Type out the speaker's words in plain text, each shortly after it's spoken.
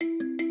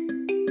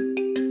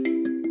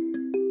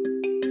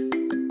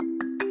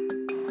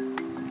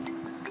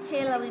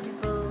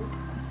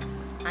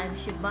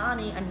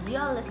Shivani and we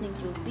are listening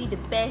to Be the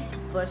Best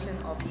Version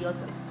of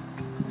Yourself.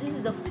 This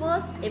is the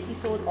first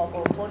episode of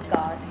our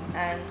podcast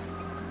and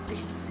we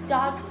should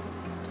start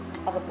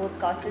our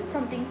podcast with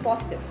something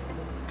positive.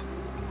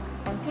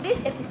 On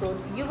today's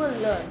episode, you will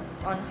learn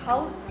on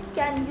how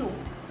can you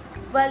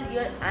quell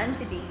your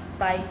anxiety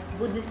by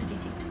Buddhist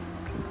teachings.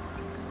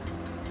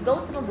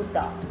 Gautama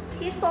Buddha.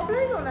 He is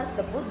popularly known as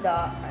the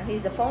Buddha and he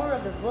is the founder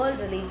of the world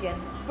religion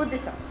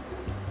Buddhism.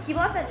 He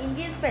was an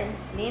Indian prince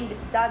named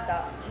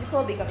Siddhartha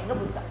before becoming a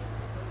Buddha.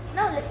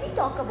 Now let me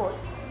talk about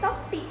some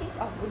teachings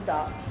of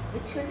Buddha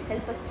which will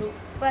help us to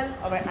quell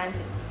our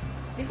anxiety.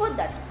 Before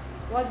that,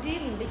 what do you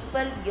mean by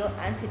quell your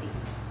anxiety?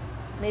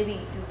 Maybe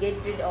to get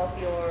rid of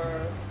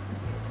your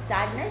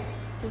sadness,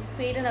 to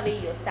fade away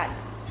your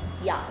sadness.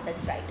 Yeah,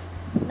 that's right.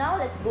 Now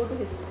let's go to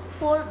his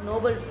four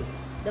noble truths.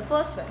 The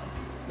first one,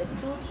 the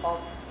truth of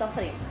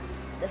suffering.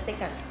 The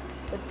second,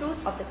 the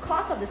truth of the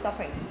cause of the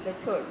suffering. The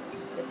third,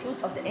 the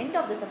truth of the end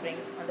of the suffering,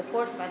 and the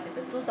fourth one is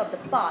the truth of the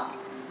path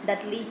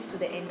that leads to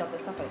the end of the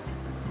suffering.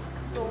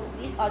 So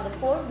these are the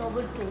four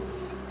noble truths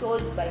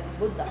told by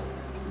Buddha.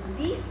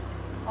 These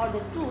are the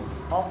truths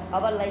of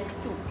our lives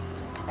too.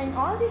 In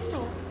all these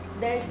truths,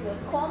 there is a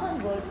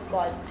common word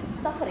called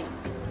suffering.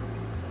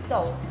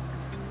 So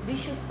we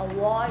should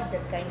avoid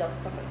that kind of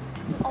suffering.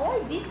 To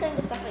avoid these kind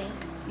of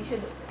sufferings,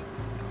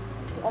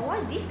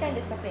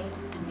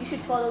 you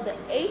should follow the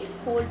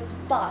eightfold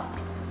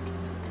path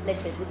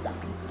led by Buddha.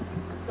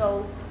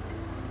 So,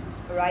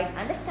 right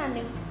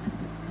understanding,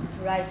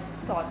 right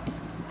thought,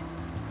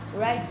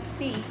 right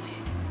speech,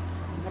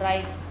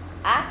 right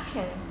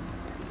action,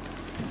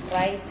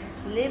 right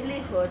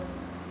livelihood,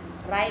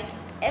 right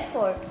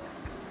effort,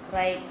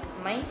 right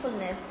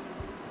mindfulness,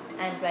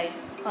 and right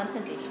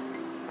concentration.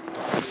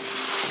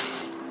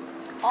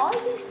 All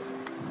these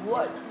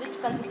words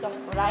which consist of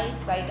right,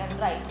 and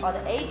right are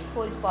the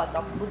eightfold path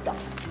of Buddha.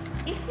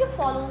 If you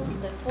follow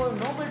the four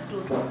noble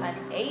truths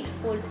and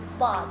eightfold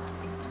path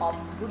of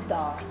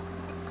Buddha,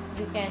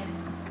 you can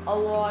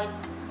avoid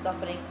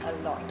suffering a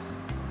lot.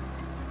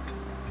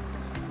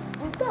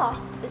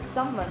 Buddha is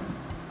someone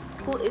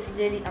who is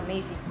really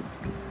amazing.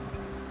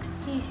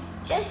 He's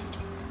just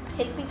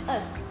helping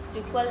us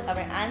to quell our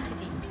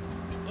anxiety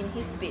in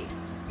his way.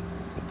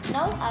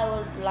 Now I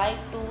would like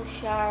to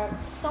share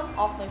some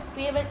of my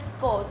favorite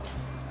quotes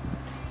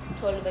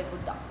told by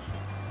Buddha.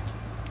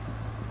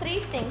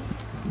 Three things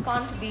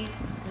can't be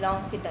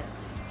long hidden: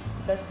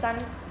 the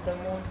sun, the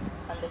moon,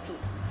 and the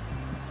truth.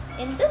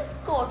 In this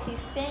quote, he's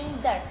saying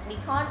that we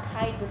can't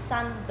hide the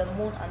sun, the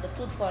moon, and the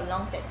truth for a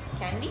long time.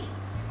 Can we?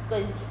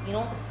 Because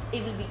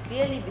it will be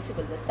clearly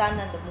visible, the sun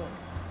and the moon.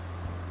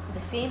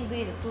 The same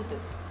way the truth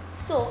is.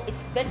 So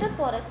it's better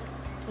for us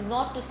to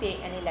not to say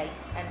any lies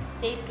and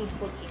stay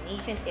truthful in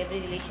each and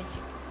every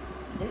relationship.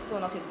 This is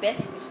one of your best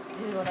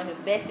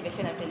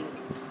vision I tell you.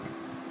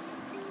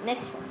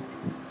 Next one.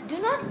 Do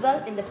not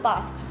dwell in the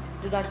past.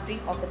 Do not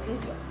dream of the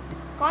future.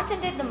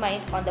 Concentrate the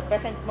mind on the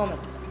present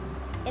moment.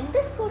 In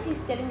this quote,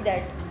 he's telling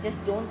that just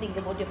don't think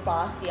about your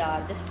past,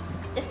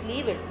 just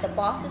leave it. The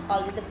past is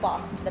always the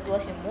past. That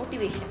was your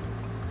motivation.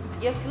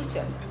 Your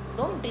future,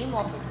 don't dream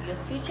of it. Your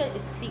future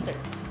is a secret.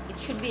 It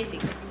should be a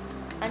secret.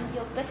 And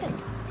your present,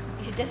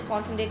 you should just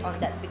concentrate on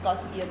that because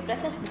your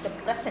present is the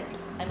present.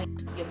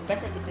 Your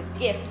present is a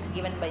gift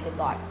given by the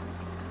God.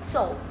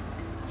 So,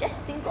 just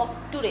think of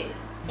today.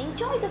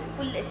 Enjoy the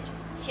fullest.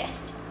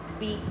 Just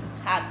be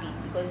happy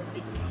because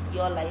it's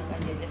your life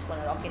and you're just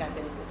gonna rock it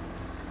until it goes.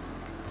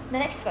 The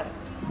next one.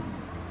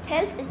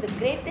 Health is the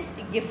greatest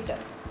gift.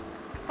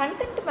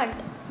 Contentment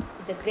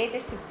is the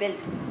greatest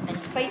wealth. And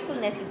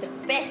faithfulness is the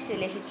best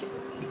relationship.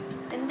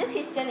 In this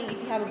he's telling if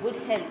you have a good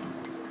health,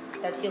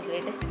 that's your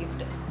greatest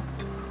gift.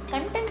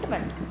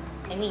 Contentment,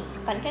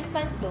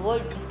 the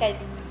word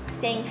describes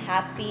staying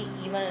happy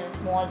even in a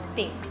small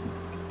thing.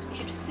 You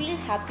should feel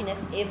happiness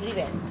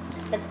everywhere.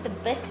 That's the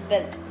best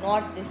wealth,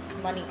 not this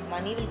money.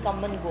 Money will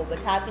come and go, but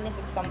happiness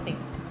is something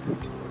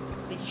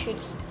which should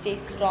stay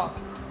strong.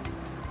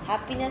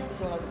 Happiness is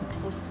one of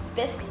the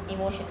best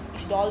emotions. You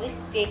should always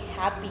stay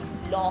happy,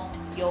 laugh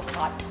your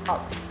heart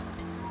out.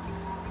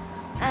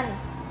 And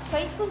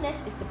faithfulness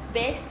is the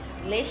best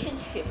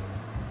relationship.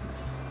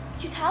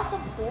 You should have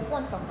some hope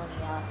on someone,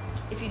 yeah.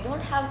 If you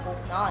don't have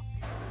hope now,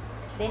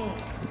 then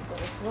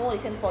there is no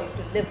reason for you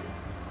to live.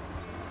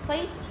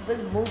 Faith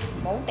will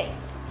move mountains.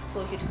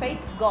 So you should faith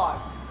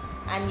God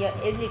and your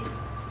ability.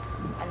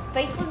 And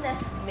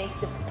faithfulness makes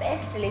the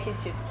best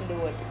relationships in the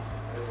world.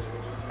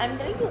 I'm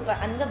telling you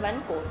another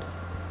one quote.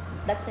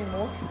 That's my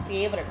most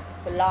favorite.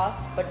 The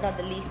last but not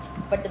the least,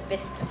 but the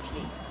best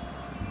actually.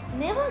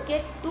 Never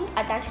get too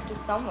attached to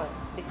someone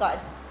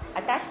because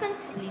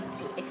attachments lead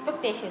to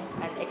expectations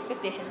and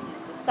expectations lead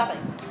to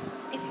suffering.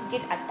 If you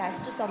get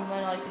attached to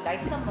someone or if you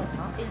like someone,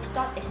 you'll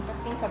start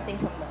expecting something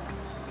from them.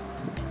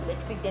 You'll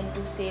expect them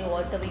to say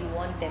whatever you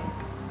want them.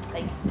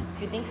 Like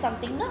if you think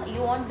something,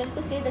 you want them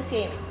to say the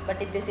same.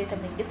 But if they say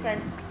something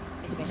different,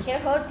 which may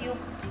hurt you,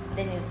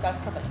 then you'll start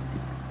suffering.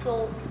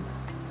 So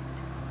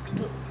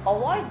To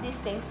avoid these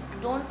things,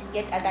 don't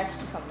get attached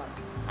to someone.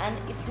 And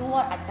if you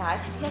are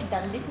attached, you have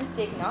done this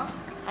mistake now,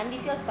 and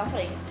if you are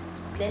suffering,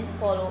 then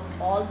follow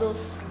all those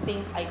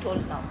things I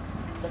told now.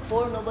 The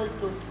 4 noble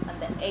truths and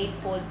the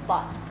 8-fold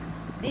path.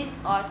 These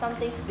are some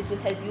things which will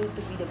help you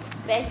to be the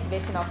best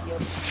version of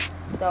yourself.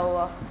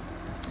 So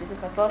this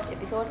is my first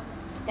episode.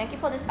 Thank you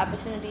for this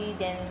opportunity.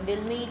 Then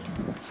we'll meet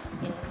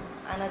in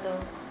another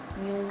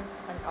new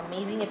and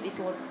amazing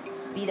episode.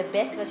 Be the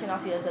best version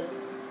of yourself.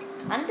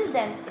 Until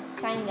then,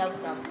 it's signing out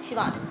from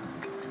Shivani.